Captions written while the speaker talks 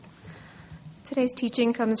Today's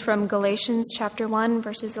teaching comes from Galatians chapter 1,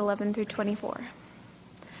 verses 11 through 24.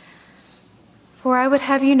 For I would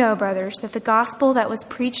have you know, brothers, that the gospel that was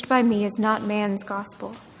preached by me is not man's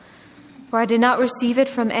gospel. For I did not receive it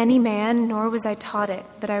from any man, nor was I taught it,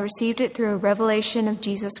 but I received it through a revelation of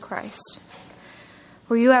Jesus Christ.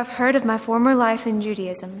 For you have heard of my former life in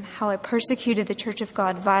Judaism, how I persecuted the church of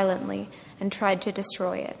God violently and tried to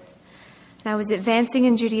destroy it. And I was advancing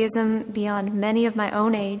in Judaism beyond many of my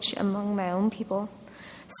own age among my own people.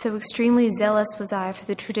 So extremely zealous was I for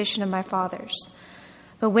the tradition of my fathers.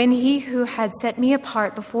 But when he who had set me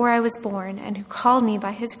apart before I was born, and who called me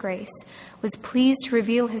by his grace, was pleased to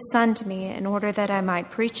reveal his Son to me in order that I might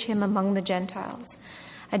preach him among the Gentiles,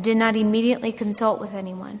 I did not immediately consult with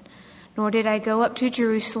anyone, nor did I go up to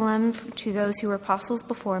Jerusalem to those who were apostles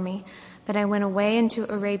before me, but I went away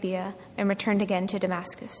into Arabia and returned again to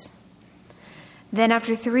Damascus. Then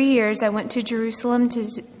after 3 years I went to Jerusalem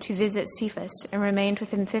to visit Cephas and remained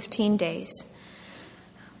with him 15 days.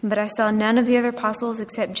 But I saw none of the other apostles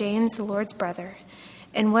except James, the Lord's brother.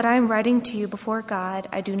 In what I am writing to you before God,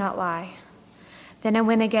 I do not lie. Then I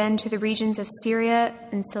went again to the regions of Syria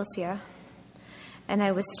and Cilicia, and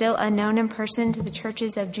I was still unknown in person to the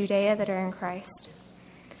churches of Judea that are in Christ.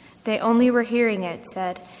 They only were hearing it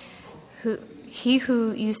said, He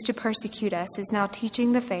who used to persecute us is now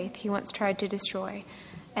teaching the faith he once tried to destroy,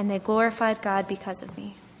 and they glorified God because of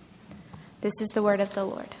me. This is the word of the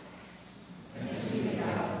Lord.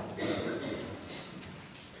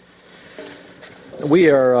 We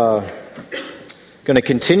are going to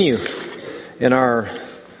continue in our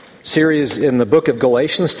series in the book of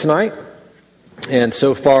Galatians tonight, and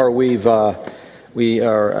so far I'm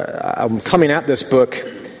coming at this book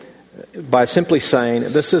by simply saying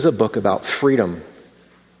this is a book about freedom,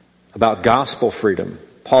 about gospel freedom.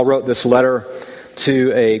 Paul wrote this letter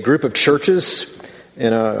to a group of churches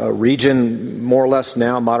in a region more or less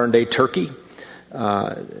now modern-day Turkey,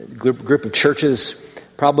 group of churches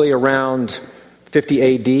probably around 50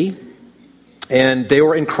 A.D., and they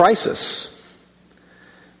were in crisis.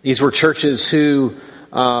 These were churches who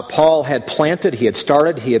Paul had planted, he had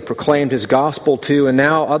started, he had proclaimed his gospel to, and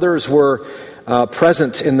now others were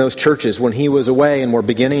present in those churches when he was away and were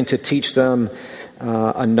beginning to teach them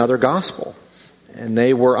another gospel. And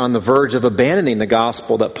they were on the verge of abandoning the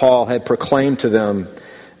gospel that Paul had proclaimed to them.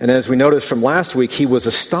 And as we noticed from last week, he was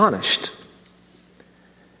astonished.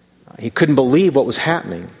 He couldn't believe what was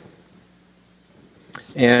happening.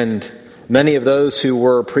 And many of those who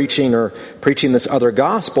were preaching this other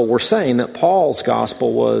gospel were saying that Paul's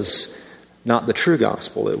gospel was not the true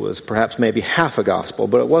gospel. It was perhaps maybe half a gospel,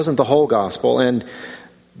 but it wasn't the whole gospel. And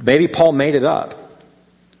maybe Paul made it up.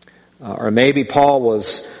 Or maybe Paul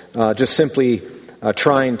was just simply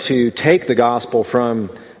trying to take the gospel from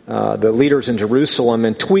the leaders in Jerusalem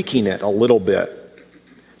and tweaking it a little bit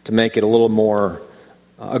to make it a little more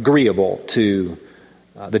agreeable to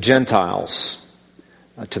the Gentiles,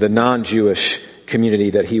 to the non-Jewish community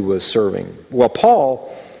that he was serving. Well,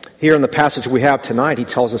 Paul, here in the passage we have tonight, he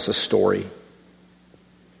tells us a story.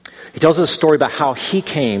 He tells us a story about how he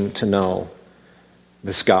came to know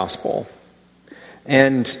this gospel.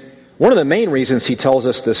 And one of the main reasons he tells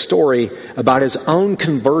us this story about his own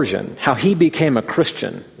conversion, how he became a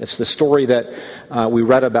Christian. It's the story that we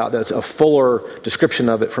read about, that's a fuller description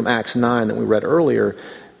of it from Acts 9 that we read earlier.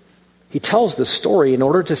 He tells this story in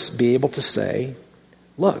order to be able to say,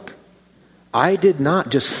 look, I did not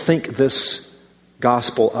just think this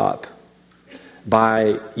gospel up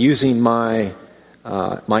by using my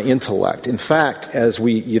intellect. In fact, as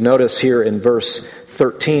you notice here in verse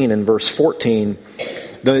 13 and verse 14,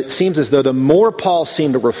 it seems as though the more Paul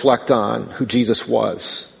seemed to reflect on who Jesus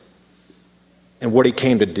was and what he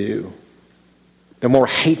came to do, the more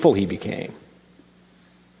hateful he became.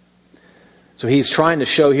 So he's trying to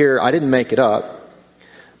show here, I didn't make it up,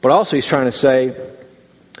 but also he's trying to say,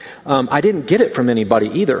 I didn't get it from anybody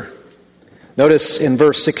either. Notice in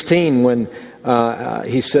verse 16 when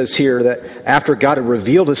he says here that after God had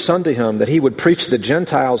revealed his Son to him that he would preach to the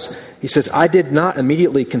Gentiles, he says, I did not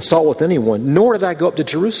immediately consult with anyone, nor did I go up to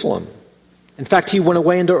Jerusalem. In fact, he went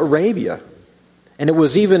away into Arabia. And it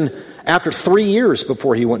was even after 3 years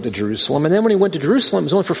before he went to Jerusalem. And then when he went to Jerusalem, it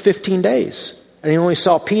was only for 15 days. And he only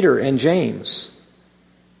saw Peter and James.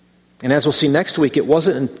 And as we'll see next week, it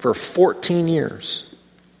wasn't for 14 years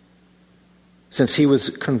since he was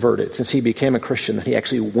converted, since he became a Christian, that he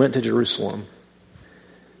actually went to Jerusalem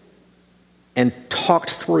and talked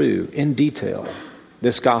through in detail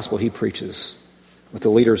this gospel he preaches with the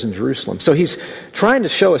leaders in Jerusalem. So he's trying to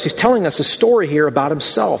show us, he's telling us a story here about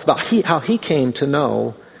himself, about how he came to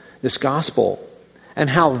know this gospel. and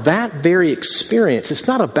how that very experience, it's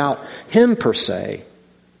not about him per se,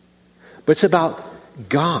 but it's about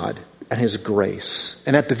God and his grace.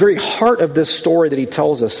 And at the very heart of this story that he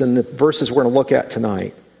tells us in the verses we're going to look at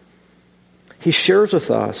tonight, he shares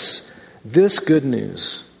with us this good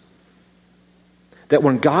news, that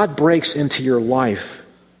when God breaks into your life,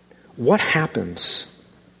 what happens?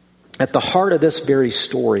 At the heart of this very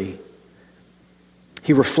story,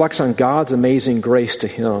 he reflects on God's amazing grace to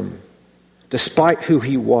him, despite who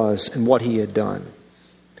he was and what he had done.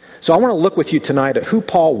 So I want to look with you tonight at who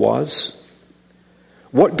Paul was,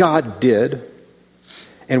 what God did,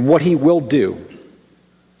 and what he will do.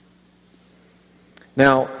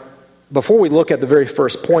 Now, before we look at the very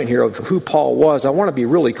first point here of who Paul was, I want to be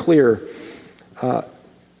really clear.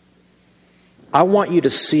 I want you to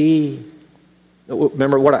see,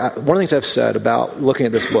 remember one of the things I've said about looking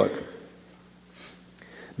at this book.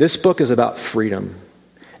 This book is about freedom.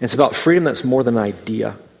 It's about freedom that's more than an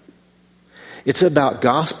idea. It's about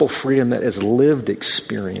gospel freedom that is lived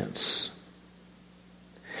experience.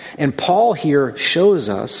 And Paul here shows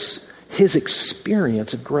us his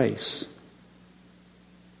experience of grace.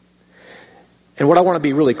 And what I want to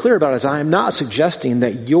be really clear about is I am not suggesting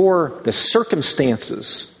that the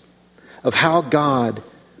circumstances of how God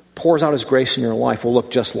pours out his grace in your life will look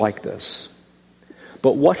just like this.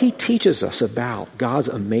 But what he teaches us about God's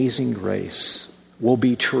amazing grace will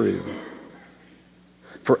be true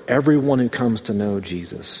for everyone who comes to know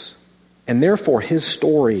Jesus. And therefore, his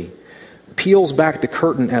story peels back the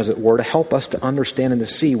curtain, as it were, to help us to understand and to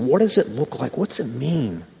see, what does it look like? What's it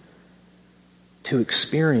mean to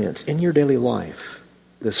experience in your daily life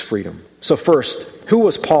this freedom? So first, who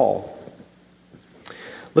was Paul?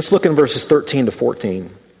 Let's look in verses 13 to 14.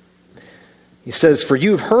 He says, "For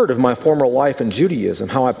you have heard of my former life in Judaism,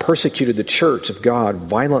 how I persecuted the church of God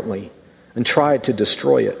violently and tried to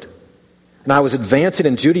destroy it. And I was advancing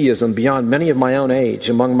in Judaism beyond many of my own age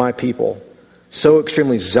among my people. So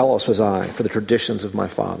extremely zealous was I for the traditions of my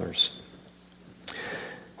fathers."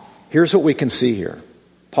 Here's what we can see here.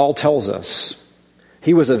 Paul tells us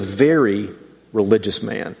he was a very religious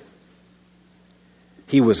man.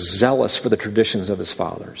 He was zealous for the traditions of his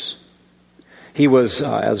fathers. He was,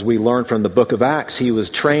 as we learn from the book of Acts, he was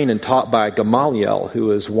trained and taught by Gamaliel, who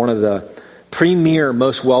was one of the premier,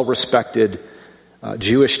 most well-respected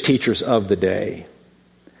Jewish teachers of the day.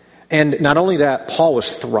 And not only that, Paul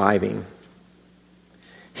was thriving.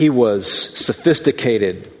 He was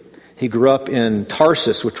sophisticated. He grew up in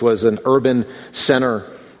Tarsus, which was an urban center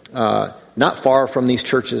not far from these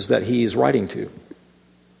churches that he's writing to.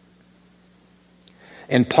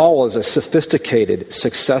 And Paul was a sophisticated,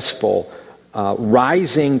 successful,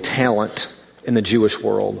 rising talent in the Jewish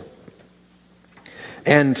world.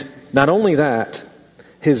 And not only that,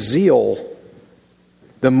 his zeal,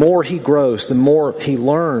 the more he grows, the more he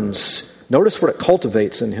learns. Notice what it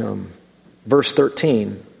cultivates in him. Verse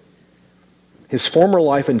 13, his former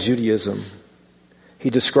life in Judaism, he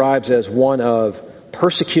describes as one of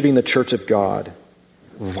persecuting the church of God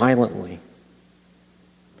violently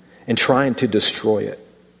and trying to destroy it.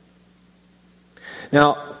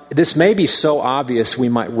 Now, this may be so obvious we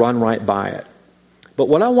might run right by it. But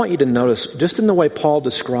what I want you to notice, just in the way Paul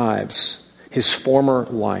describes his former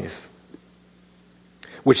life,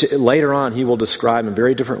 which later on he will describe in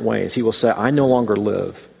very different ways. He will say, "I no longer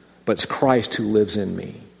live, but it's Christ who lives in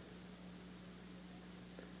me."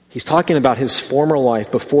 He's talking about his former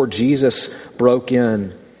life before Jesus broke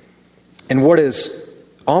in. And what is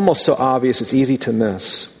almost so obvious it's easy to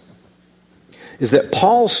miss is that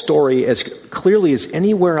Paul's story, as clearly as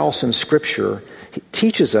anywhere else in Scripture,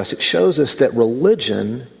 teaches us, it shows us that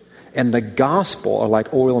religion and the gospel are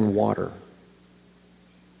like oil and water.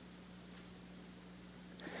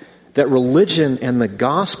 That religion and the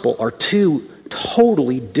gospel are two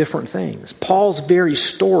totally different things. Paul's very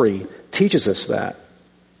story teaches us that.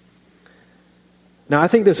 Now, I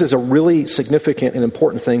think this is a really significant and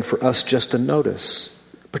important thing for us just to notice,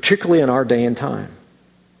 particularly in our day and time,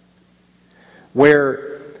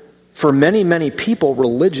 where for many, many people,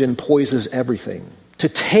 religion poisons everything. To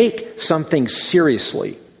take something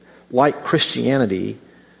seriously, like Christianity,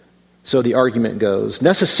 so the argument goes,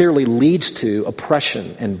 necessarily leads to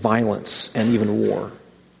oppression and violence and even war.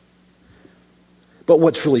 But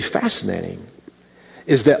what's really fascinating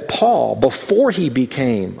is that Paul, before he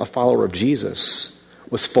became a follower of Jesus,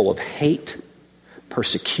 was full of hate,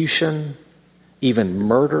 persecution, even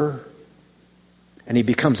murder, and he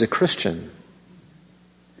becomes a Christian.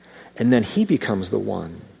 And then he becomes the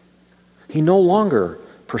one. He no longer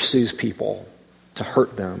pursues people to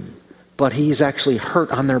hurt them, but he's actually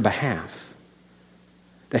hurt on their behalf.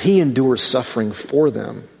 That he endures suffering for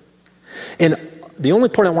them. And the only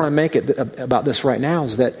point I want to make about this right now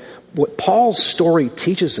is that what Paul's story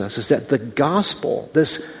teaches us is that the gospel,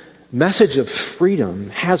 this message of freedom,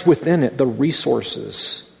 has within it the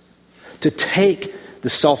resources to take the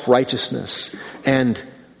self-righteousness and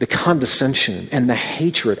the condescension and the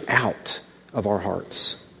hatred out of our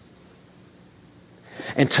hearts.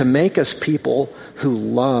 And to make us people who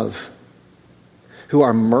love, who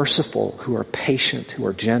are merciful, who are patient, who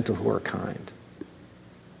are gentle, who are kind.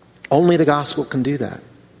 Only the gospel can do that.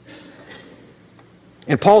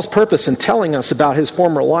 And Paul's purpose in telling us about his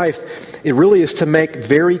former life, it really is to make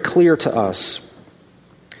very clear to us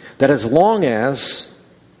that as long as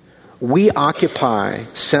we occupy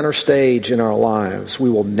center stage in our lives, we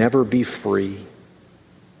will never be free.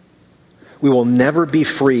 We will never be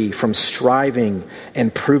free from striving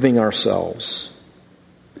and proving ourselves.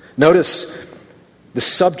 Notice the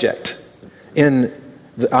subject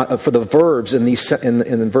for the verbs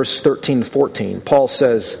in verses 13 to 14. Paul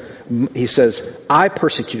says, I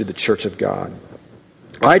persecuted the church of God.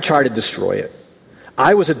 I tried to destroy it.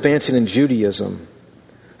 I was advancing in Judaism.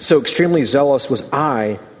 So extremely zealous was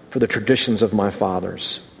I for the traditions of my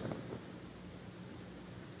fathers.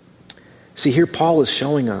 See, here Paul is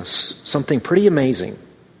showing us something pretty amazing.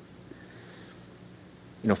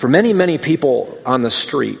 For many, many people on the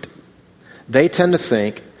street, they tend to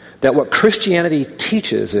think that what Christianity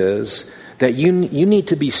teaches is that you need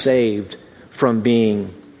to be saved from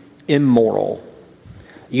being immoral.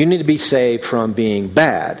 You need to be saved from being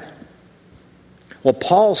bad. Well,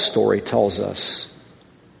 Paul's story tells us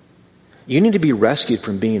you need to be rescued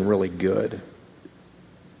from being really good.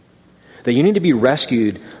 That you need to be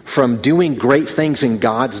rescued from doing great things in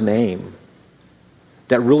God's name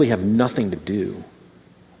that really have nothing to do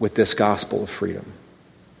with this gospel of freedom.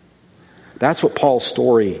 That's what Paul's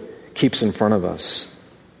story keeps in front of us.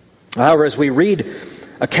 However, as we read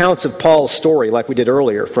accounts of Paul's story, like we did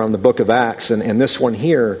earlier from the book of Acts and this one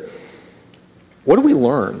here, what do we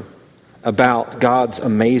learn about God's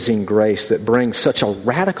amazing grace that brings such a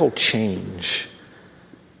radical change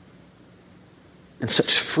and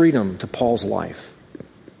such freedom to Paul's life?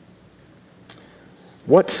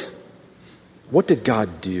 What did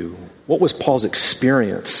God do? What was Paul's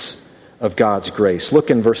experience of God's grace? Look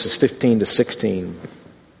in verses 15 to 16.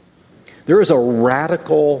 There is a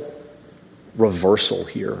radical reversal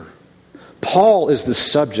here. Paul is the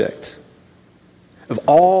subject of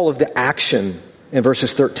all of the action in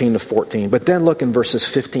verses 13 to 14. But then look in verses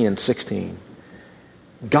 15 and 16.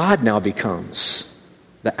 God now becomes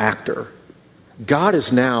the actor. God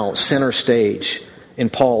is now center stage in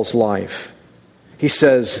Paul's life. He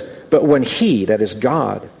says, but when he, that is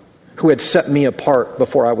God, who had set me apart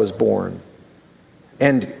before I was born,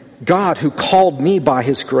 and God who called me by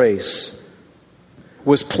his grace,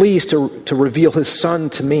 was pleased to reveal his Son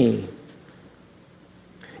to me.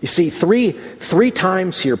 You see, three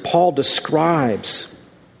times here, Paul describes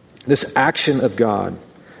this action of God,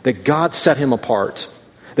 that God set him apart,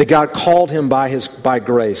 that God called him by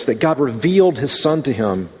grace, that God revealed his Son to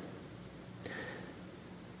him.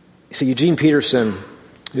 You see, Eugene Peterson,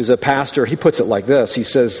 who's a pastor, he puts it like this. He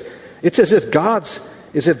says, it's as if God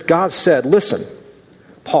said, listen,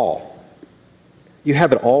 Paul, you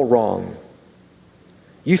have it all wrong.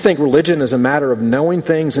 You think religion is a matter of knowing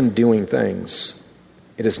things and doing things.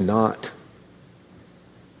 It is not.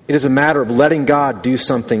 It is a matter of letting God do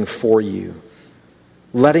something for you,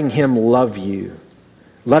 letting him love you,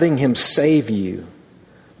 letting him save you,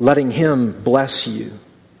 letting him bless you,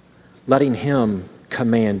 letting him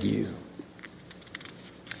command you.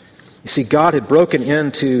 You see, God had broken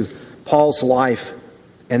into Paul's life,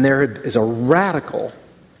 and there is a radical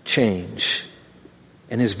change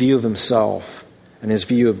in his view of himself and his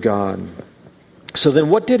view of God. So then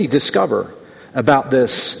what did he discover about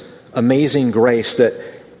this amazing grace that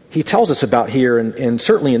he tells us about here and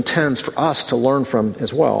certainly intends for us to learn from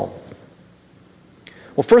as well?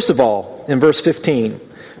 Well, first of all, in verse 15,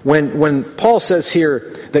 when Paul says here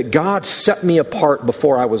that God set me apart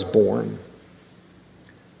before I was born,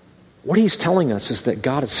 what he's telling us is that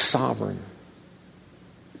God is sovereign.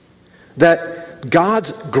 That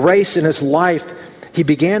God's grace in his life, he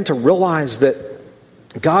began to realize that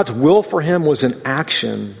God's will for him was in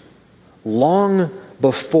action long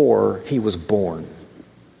before he was born.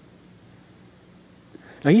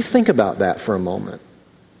 Now you think about that for a moment.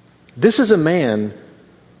 This is a man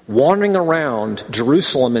wandering around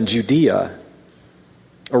Jerusalem and Judea,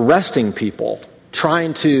 arresting people,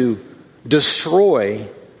 trying to destroy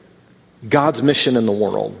God's mission in the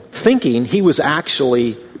world, thinking he was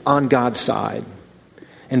actually on God's side.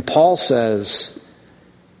 And Paul says,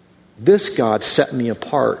 this God set me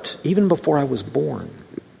apart even before I was born.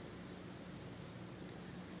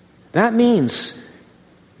 That means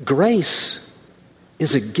grace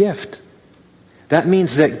is a gift. That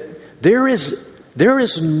means that there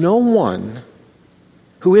is no one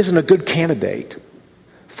who isn't a good candidate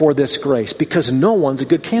for this grace, because no one's a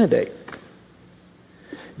good candidate.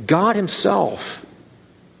 God himself,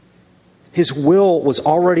 his will was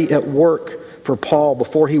already at work for Paul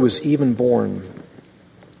before he was even born.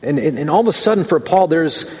 And all of a sudden for Paul,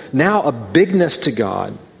 there's now a bigness to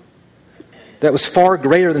God that was far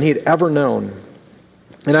greater than he had ever known.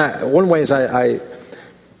 And one way is I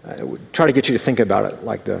would try to get you to think about it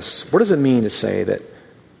like this. What does it mean to say that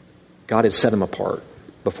God had set him apart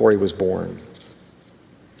before he was born?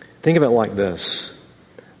 Think of it like this.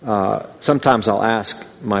 Sometimes I'll ask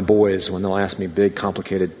my boys, when they'll ask me big,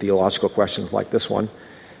 complicated theological questions like this one,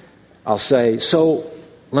 I'll say, so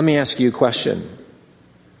let me ask you a question.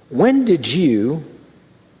 When did you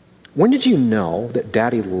know that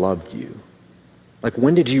Daddy loved you? Like,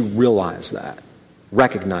 when did you realize that?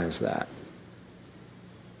 Recognize that?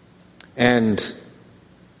 And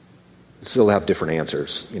still have different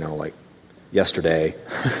answers, like yesterday.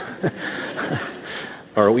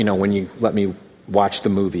 Or, when you let me watch the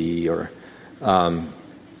movie, or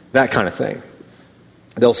that kind of thing.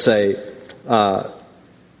 They'll say, but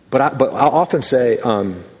I'll often say,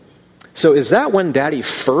 so is that when Daddy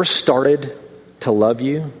first started to love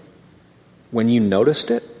you? When you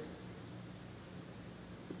noticed it?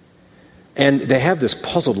 And they have this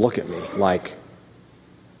puzzled look at me, like,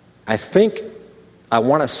 I think I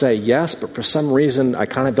want to say yes, but for some reason I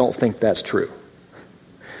kind of don't think that's true.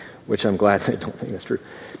 Which I'm glad they don't think that's true.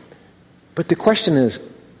 But the question is,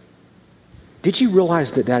 did you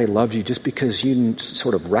realize that Daddy loved you just because you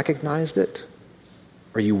sort of recognized it?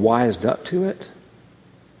 Or you wised up to it?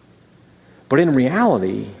 But in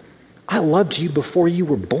reality, I loved you before you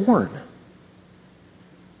were born.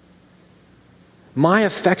 My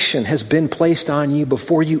affection has been placed on you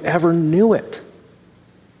before you ever knew it.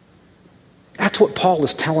 That's what Paul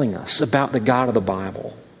is telling us about the God of the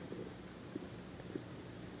Bible.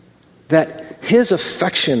 That his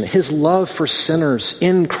affection, his love for sinners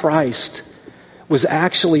in Christ was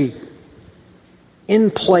actually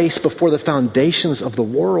in place before the foundations of the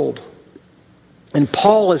world. And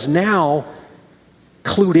Paul is now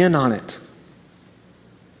clued in on it.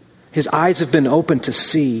 His eyes have been opened to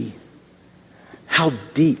see how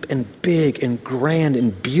deep and big and grand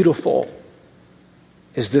and beautiful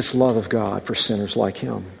is this love of God for sinners like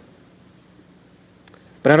him.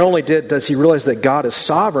 But not only does he realize that God is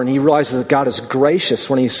sovereign, he realizes that God is gracious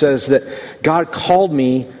when he says that God called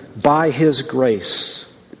me by his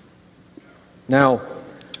grace. Now,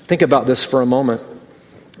 think about this for a moment.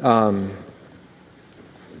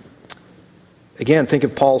 Again, think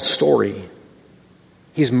of Paul's story.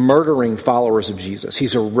 He's murdering followers of Jesus.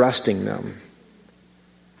 He's arresting them.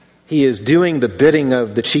 He is doing the bidding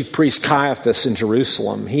of the chief priest Caiaphas in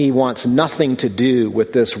Jerusalem. He wants nothing to do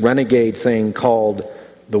with this renegade thing called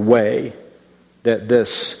the Way, that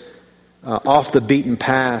this off the beaten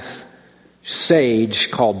path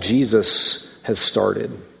sage called Jesus has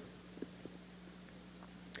started.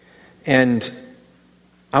 And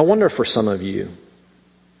I wonder for some of you,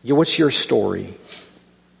 what's your story?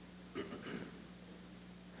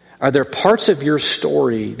 Are there parts of your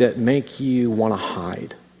story that make you want to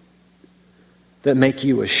hide? That make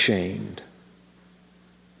you ashamed?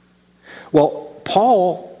 Well,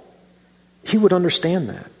 Paul, he would understand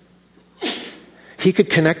that. He could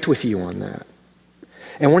connect with you on that.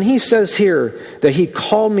 And when he says here that he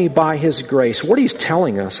called me by his grace, what he's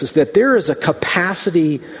telling us is that there is a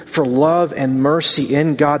capacity for love and mercy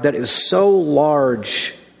in God that is so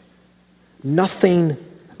large, nothing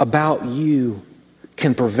about you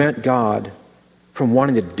can prevent God from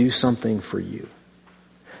wanting to do something for you.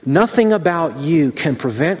 Nothing about you can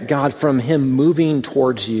prevent God from him moving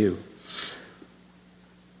towards you,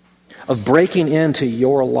 of breaking into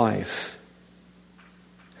your life,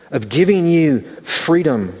 of giving you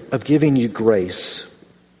freedom, of giving you grace.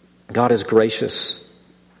 God is gracious.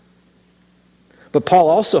 But Paul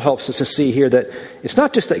also helps us to see here that it's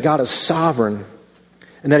not just that God is sovereign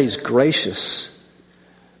and that he's gracious,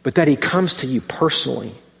 but that he comes to you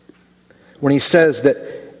personally. When he says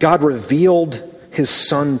that God revealed his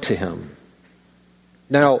Son to him.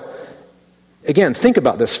 Now, again, think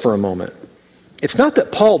about this for a moment. It's not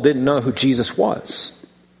that Paul didn't know who Jesus was.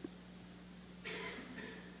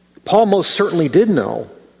 Paul most certainly did know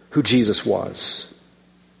who Jesus was.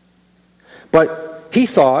 But he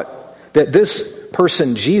thought that this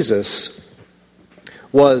person, Jesus,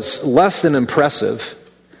 was less than impressive.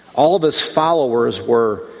 All of his followers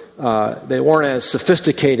they weren't as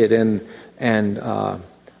sophisticated and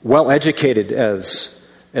well-educated as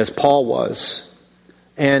as Paul was.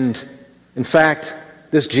 And in fact,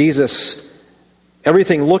 this Jesus,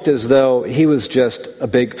 everything looked as though he was just a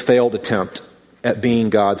big failed attempt at being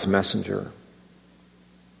God's messenger.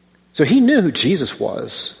 So he knew who Jesus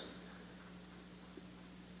was,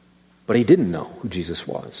 but he didn't know who Jesus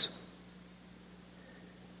was.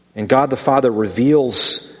 And God the Father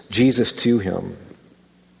reveals Jesus to him.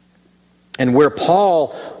 And where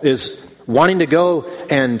Paul is wanting to go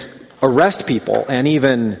and arrest people and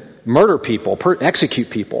even murder people, execute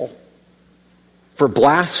people for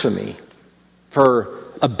blasphemy, for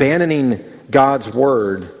abandoning God's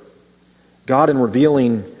word, God, in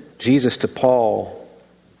revealing Jesus to Paul,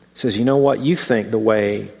 says, you know what? You think the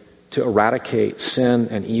way to eradicate sin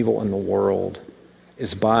and evil in the world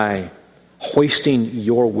is by hoisting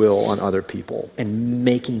your will on other people and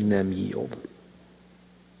making them yield.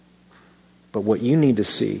 But what you need to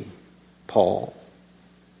see, Paul,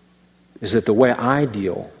 is that the way I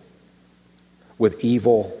deal with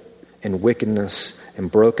evil and wickedness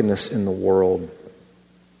and brokenness in the world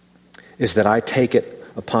is that I take it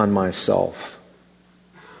upon myself.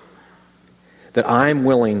 That I'm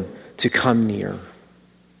willing to come near.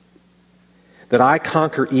 That I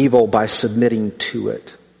conquer evil by submitting to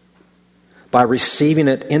it. By receiving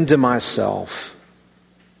it into myself.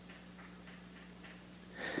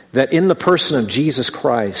 That in the person of Jesus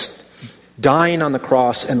Christ, dying on the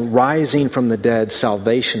cross and rising from the dead,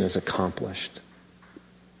 salvation is accomplished.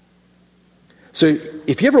 So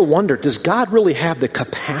if you ever wonder, does God really have the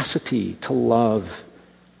capacity to love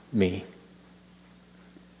me?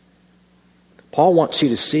 Paul wants you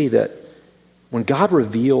to see that when God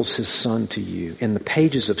reveals his Son to you in the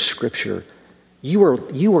pages of Scripture, you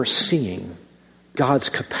are seeing God's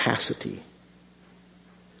capacity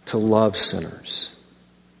to love sinners,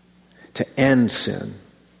 to end sin,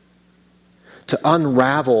 to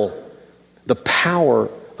unravel the power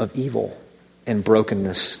of evil and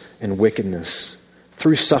brokenness and wickedness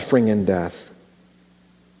through suffering and death.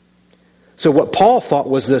 So what Paul thought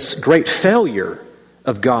was this great failure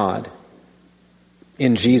of God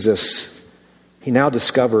in Jesus, he now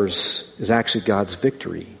discovers is actually God's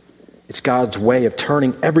victory. It's God's way of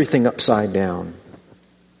turning everything upside down.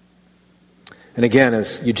 And again,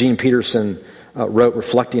 as Eugene Peterson wrote,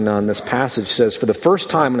 reflecting on this passage, says, for the first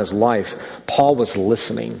time in his life, Paul was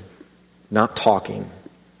listening, not talking.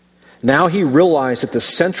 Now he realized that the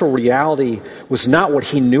central reality was not what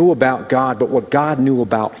he knew about God, but what God knew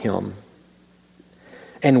about him,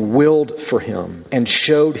 and willed for him, and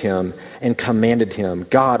showed him, and commanded him.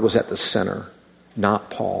 God was at the center, not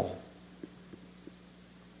Paul.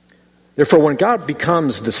 Therefore, when God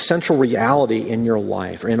becomes the central reality in your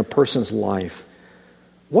life, or in a person's life,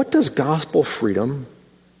 what does gospel freedom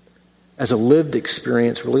as a lived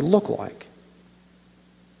experience really look like?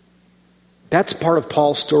 That's part of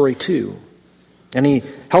Paul's story too. And he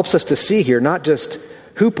helps us to see here not just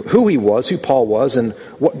who he was, who Paul was, and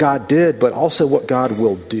what God did, but also what God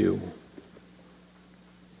will do.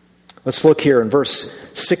 Let's look here in verse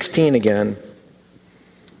 16 again.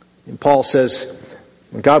 And Paul says,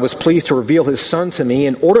 when God was pleased to reveal his Son to me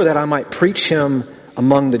in order that I might preach him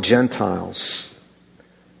among the Gentiles.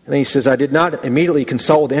 And then he says, I did not immediately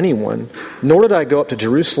consult with anyone, nor did I go up to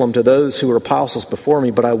Jerusalem to those who were apostles before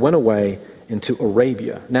me, but I went away into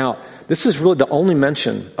Arabia. Now, this is really the only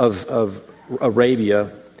mention of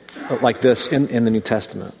Arabia like this in the New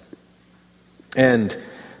Testament. And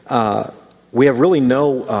we have really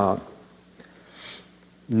no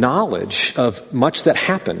knowledge of much that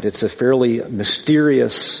happened. It's a fairly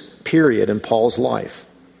mysterious period in Paul's life.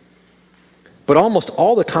 But almost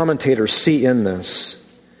all the commentators see in this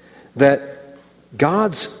that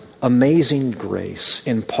God's amazing grace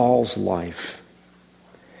in Paul's life,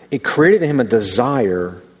 it created in him a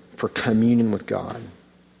desire for communion with God.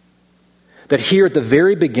 That here at the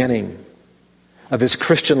very beginning of his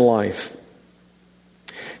Christian life,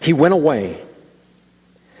 he went away.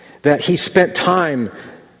 That he spent time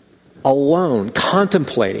alone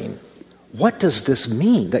contemplating, what does this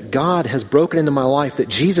mean? That God has broken into my life, that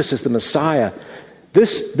Jesus is the Messiah.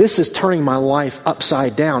 This is turning my life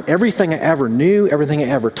upside down. Everything I ever knew, everything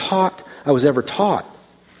I was ever taught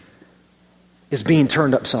is being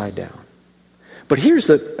turned upside down. But here's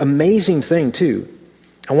the amazing thing too.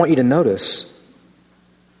 I want you to notice.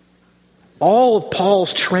 All of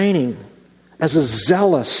Paul's training as a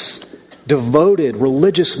zealous, devoted,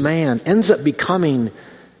 religious man ends up becoming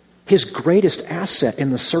his greatest asset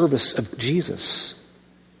in the service of Jesus.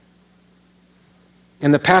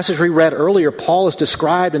 In the passage we read earlier, Paul is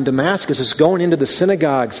described in Damascus as going into the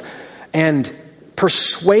synagogues and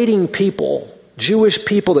persuading people, Jewish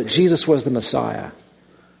people, that Jesus was the Messiah.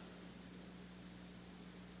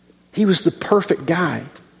 He was the perfect guy.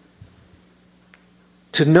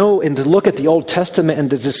 To know and to look at the Old Testament and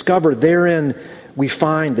to discover therein we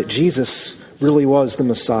find that Jesus really was the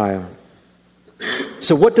Messiah.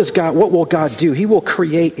 So what will God do? He will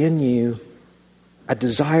create in you a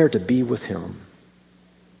desire to be with Him.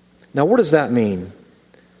 Now, what does that mean?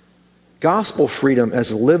 Gospel freedom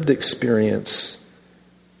as a lived experience,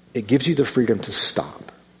 it gives you the freedom to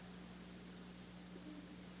stop.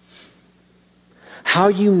 How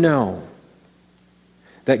you know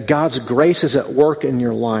that God's grace is at work in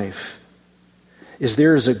your life is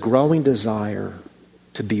there is a growing desire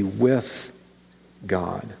to be with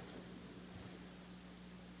God.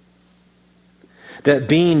 That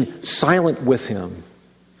being silent with Him,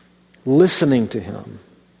 listening to Him,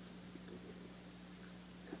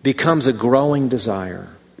 becomes a growing desire.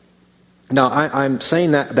 Now, I'm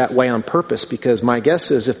saying that way on purpose because my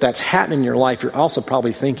guess is if that's happening in your life, you're also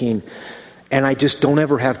probably thinking, and I just don't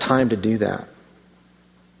ever have time to do that.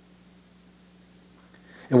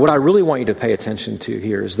 And what I really want you to pay attention to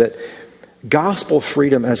here is that gospel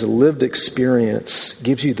freedom as a lived experience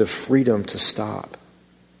gives you the freedom to stop.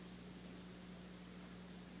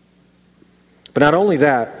 But not only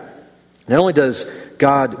that, not only does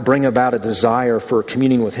God bring about a desire for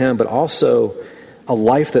communing with Him, but also a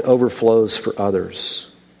life that overflows for others.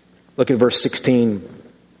 Look at verse 16.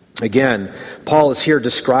 Again, Paul is here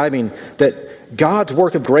describing that God's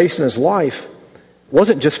work of grace in his life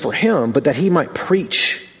wasn't just for him, but that he might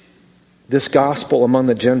preach this gospel among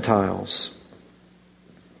the Gentiles.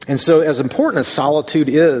 And so as important as solitude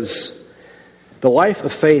is, the life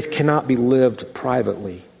of faith cannot be lived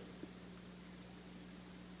privately.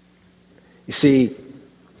 You see,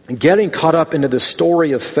 getting caught up into the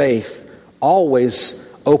story of faith always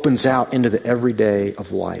opens out into the everyday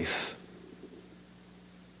of life.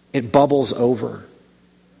 It bubbles over.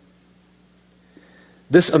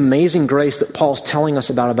 This amazing grace that Paul's telling us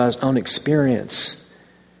about his own experience,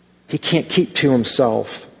 he can't keep to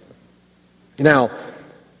himself. Now,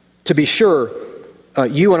 to be sure,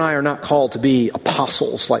 you and I are not called to be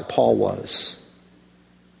apostles like Paul was.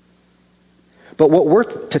 But what we're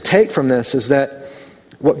to take from this is that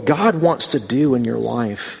what God wants to do in your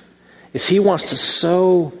life is He wants to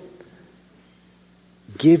so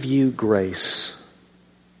give you grace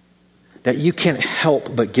that you can't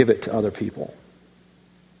help but give it to other people.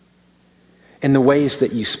 In the ways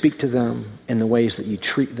that you speak to them, in the ways that you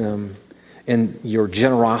treat them, in your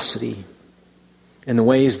generosity, in the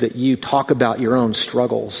ways that you talk about your own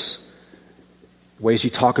struggles, the ways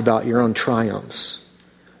you talk about your own triumphs,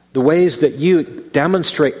 the ways that you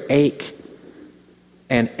demonstrate ache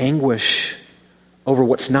and anguish over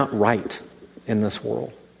what's not right in this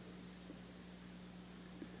world.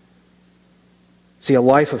 See, a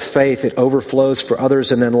life of faith, it overflows for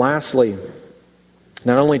others. And then lastly,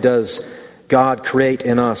 not only does God create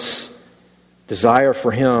in us desire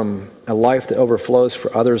for Him, a life that overflows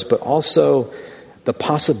for others, but also the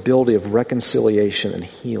possibility of reconciliation and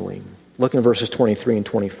healing. Look in verses 23 and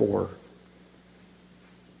 24.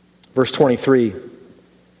 Verse 23,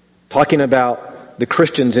 talking about the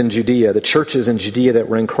Christians in Judea, the churches in Judea that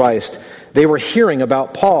were in Christ, they were hearing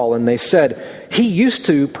about Paul and they said, he used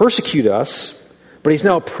to persecute us, but he's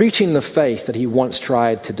now preaching the faith that he once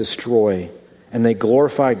tried to destroy, and they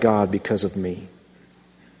glorified God because of me.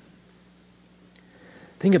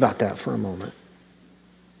 Think about that for a moment.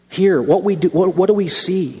 Here, what do we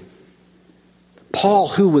see? Paul,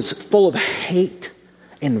 who was full of hate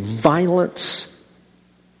and violence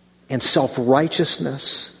and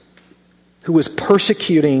self-righteousness, who was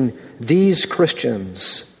persecuting these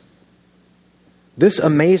Christians, this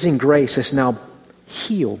amazing grace has now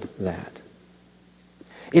healed that.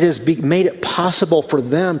 It has made it possible for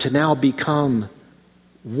them to now become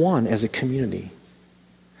one as a community.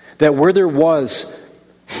 That where there was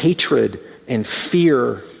hatred and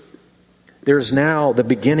fear, there is now the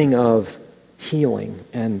beginning of healing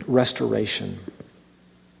and restoration.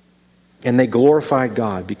 And they glorified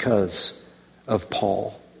God because of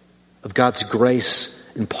Paul, of God's grace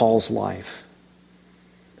in Paul's life.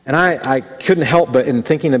 And I couldn't help but in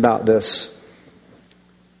thinking about this,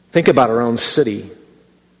 think about our own city.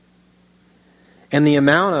 And the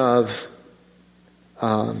amount of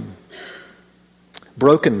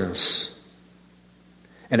brokenness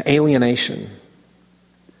and alienation,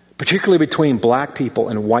 particularly between black people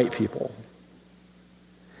and white people.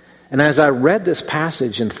 And as I read this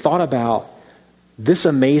passage and thought about this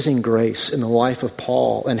amazing grace in the life of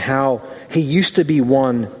Paul and how he used to be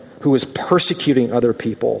one who was persecuting other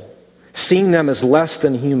people, seeing them as less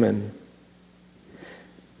than human,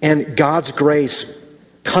 and God's grace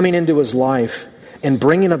coming into his life and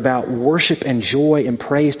bringing about worship and joy and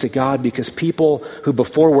praise to God because people who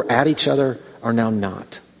before were at each other are now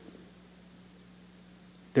not.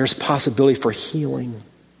 There's possibility for healing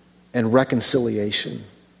and reconciliation.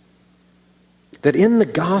 That in the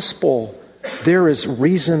gospel, there is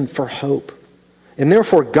reason for hope. And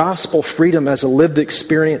therefore, gospel freedom as a lived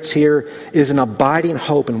experience here is an abiding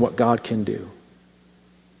hope in what God can do.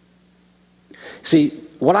 See,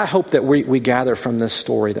 what I hope that we gather from this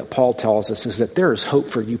story that Paul tells us is that there is hope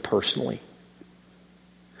for you personally.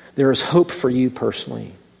 There is hope for you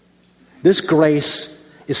personally. This grace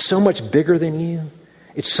is so much bigger than you.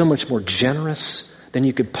 It's so much more generous than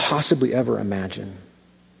you could possibly ever imagine.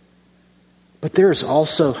 But there is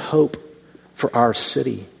also hope for our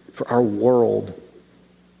city, for our world.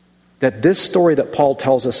 That this story that Paul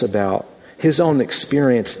tells us about, his own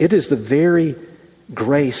experience, it is the very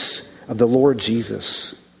grace of the Lord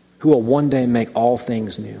Jesus who will one day make all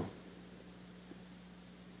things new.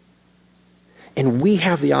 And we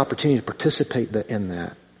have the opportunity to participate in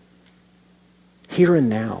that. Here and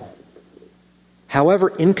now. However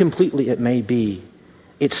incompletely it may be,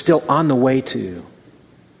 it's still on the way to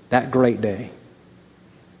that great day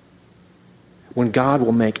when God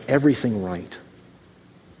will make everything right.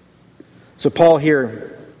 So Paul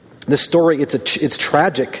here, this story, it's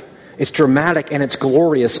tragic, it's dramatic, and it's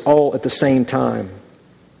glorious all at the same time.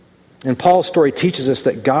 And Paul's story teaches us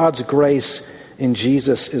that God's grace in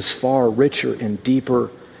Jesus is far richer and deeper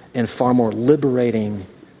and far more liberating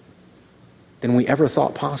than we ever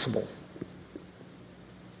thought possible.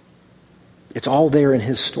 It's all there in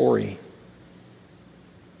his story.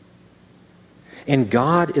 And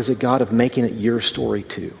God is a God of making it your story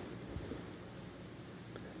too.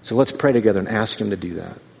 So let's pray together and ask him to do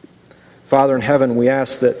that. Father in heaven, we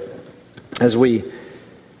ask that as we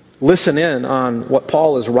listen in on what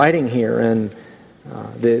Paul is writing here and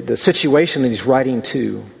the situation that he's writing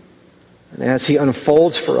to, and as he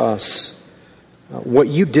unfolds for us what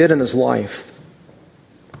you did in his life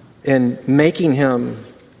in making him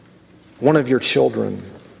one of your children,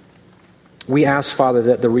 we ask, Father,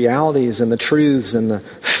 that the realities and the truths and the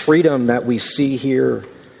freedom that we see here,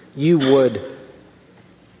 you would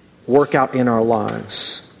work out in our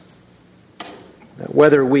lives.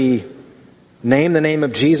 Whether we name the name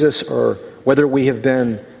of Jesus or whether we have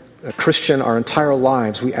been a Christian our entire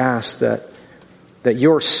lives, we ask that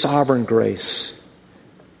your sovereign grace,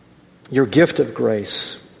 your gift of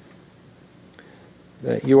grace,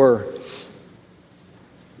 that your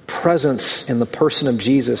presence in the person of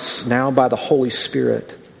Jesus, now by the Holy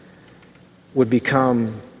Spirit, would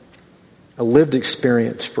become a lived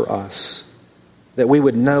experience for us. That we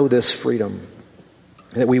would know this freedom,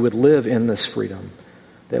 that we would live in this freedom,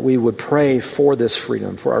 that we would pray for this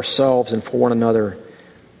freedom, for ourselves and for one another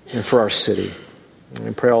and for our city. And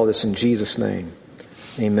we pray all this in Jesus' name.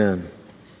 Amen.